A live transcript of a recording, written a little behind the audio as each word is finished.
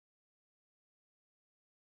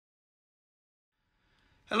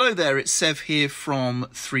Hello there, it's Sev here from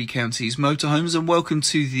Three Counties Motorhomes and welcome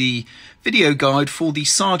to the video guide for the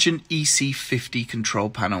Sargent EC50 control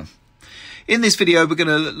panel. In this video we're going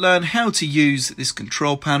to learn how to use this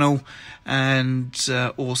control panel and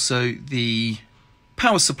also the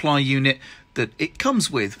power supply unit that it comes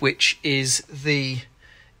with, which is the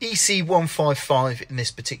EC155 in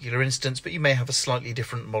this particular instance, but you may have a slightly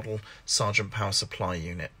different model Sargent power supply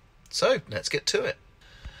unit. So let's get to it.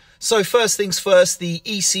 So first things first, the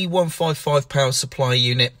EC155 power supply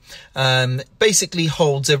unit basically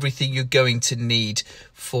holds everything you're going to need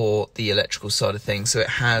for the electrical side of things. So it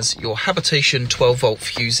has your habitation 12-volt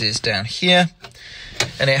fuses down here,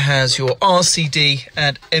 and it has your RCD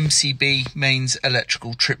and MCB mains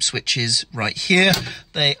electrical trip switches right here.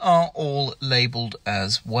 They are all labelled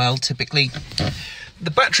as well, typically. The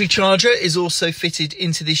battery charger is also fitted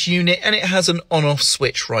into this unit, and it has an on-off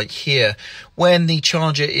switch right here. When the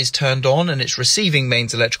charger is turned on and it's receiving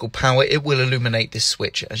mains electrical power, it will illuminate this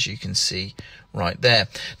switch, as you can see right there.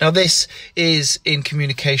 Now this is in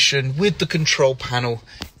communication with the control panel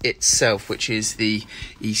itself, which is the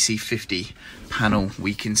EC50 panel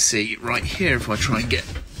we can see right here if I try and get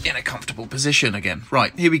in a comfortable position again.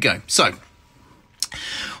 Right, here we go. So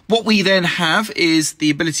what we then have is the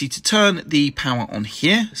ability to turn the power on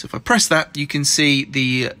here. So if I press that, you can see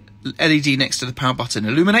the LED next to the power button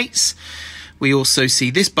illuminates. We also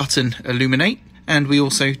see this button illuminate, and we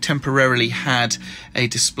also temporarily had a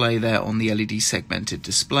display there on the LED segmented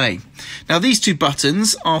display. Now these two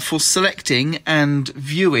buttons are for selecting and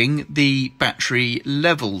viewing the battery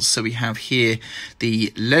levels. So we have here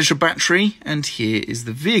the leisure battery, and here is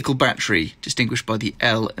the vehicle battery, distinguished by the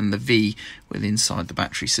L and the V with inside the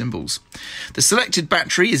battery symbols. The selected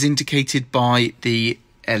battery is indicated by the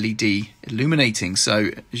LED illuminating. So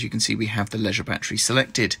as you can see, we have the leisure battery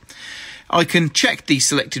selected. I can check the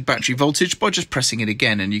selected battery voltage by just pressing it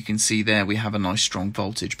again, and you can see there we have a nice strong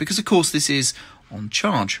voltage because of course this is on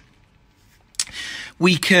charge.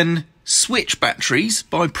 We can switch batteries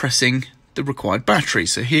by pressing the required battery.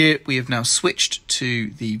 So here we have now switched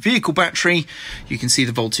to the vehicle battery. You can see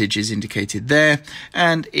the voltage is indicated there,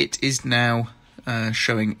 and it is now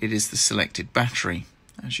showing it is the selected battery,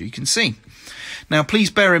 as you can see. Now please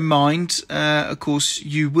bear in mind, of course,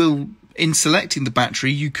 you will, in selecting the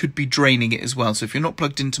battery, you could be draining it as well. So if you're not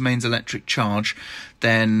plugged into mains electric charge,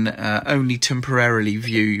 then only temporarily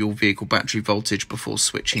view your vehicle battery voltage before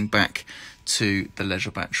switching back to the leisure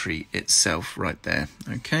battery itself right there.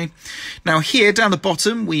 Okay, now here down the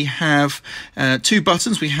bottom we have two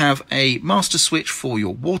buttons. We have a master switch for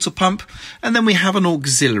your water pump, and then we have an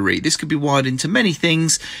auxiliary. This could be wired into many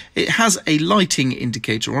things. It has a lighting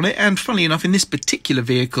indicator on it, and funnily enough, in this particular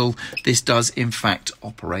vehicle this does in fact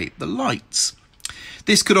operate the lights.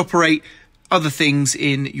 This could operate other things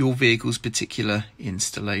in your vehicle's particular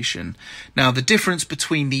installation. Now the difference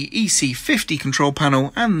between the EC50 control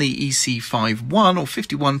panel and the EC51 or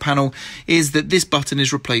 51 panel is that this button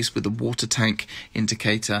is replaced with a water tank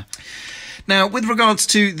indicator. Now with regards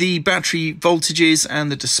to the battery voltages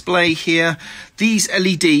and the display here, these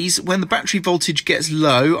LEDs, when the battery voltage gets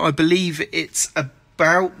low, I believe it's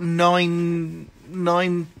about 9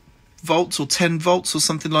 volts or 10 volts or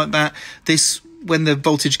something like that, when the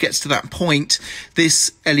voltage gets to that point,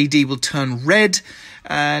 this LED will turn red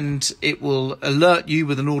and it will alert you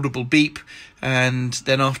with an audible beep, and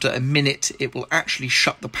then after a minute it will actually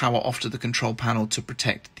shut the power off to the control panel to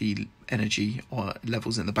protect the energy or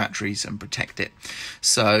levels in the batteries and protect it.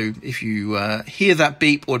 So if you hear that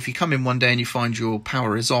beep, or if you come in one day and you find your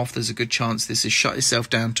power is off, there's a good chance this has shut itself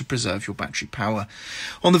down to preserve your battery power.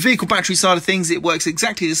 On the vehicle battery side of things, it works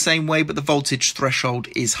exactly the same way, but the voltage threshold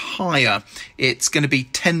is higher. It's going to be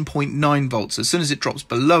 10.9 volts. As soon as it drops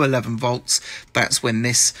below 11 volts, that's when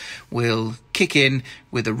this will kick in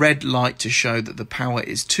with a red light to show that the power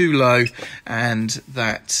is too low and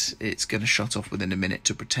that it's going to shut off within a minute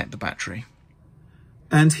to protect the battery.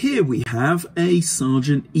 And here we have a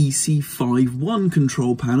Sargent EC51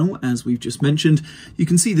 control panel, as we've just mentioned. You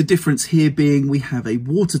can see the difference here being we have a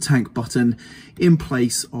water tank button in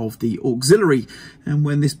place of the auxiliary, and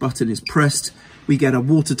when this button is pressed we get a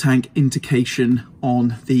water tank indication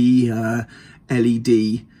on the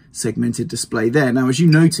LED segmented display there. Now as you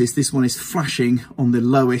notice, this one is flashing on the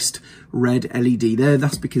lowest red LED there.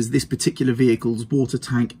 That's because this particular vehicle's water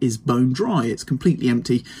tank is bone dry. It's completely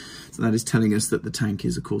empty, so that is telling us that the tank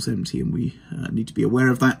is of course empty, and we need to be aware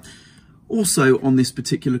of that. Also on this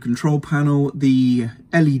particular control panel, the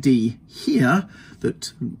LED here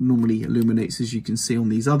that normally illuminates, as you can see on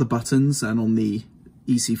these other buttons, and on the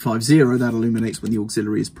EC50 that illuminates when the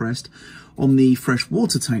auxiliary is pressed. on the fresh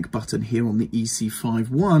water tank button here on the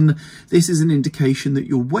EC51, this is an indication that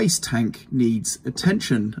your waste tank needs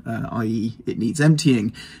attention, i.e. it needs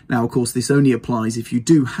emptying. Now, of course, this only applies if you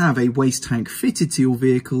do have a waste tank fitted to your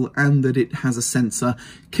vehicle and that it has a sensor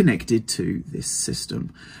connected to this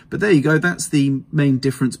system. But there you go, that's the main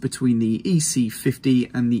difference between the EC50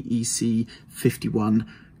 and the EC51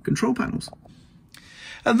 control panels.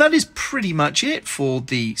 And that is pretty much it for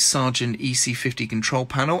the Sargent EC50 control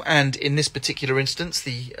panel, and in this particular instance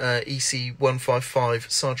the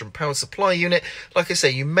EC155 Sargent power supply unit. Like I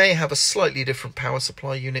say, you may have a slightly different power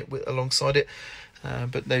supply unit alongside it,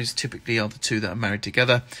 but those typically are the two that are married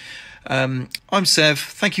together. I'm Sev,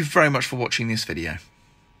 thank you very much for watching this video.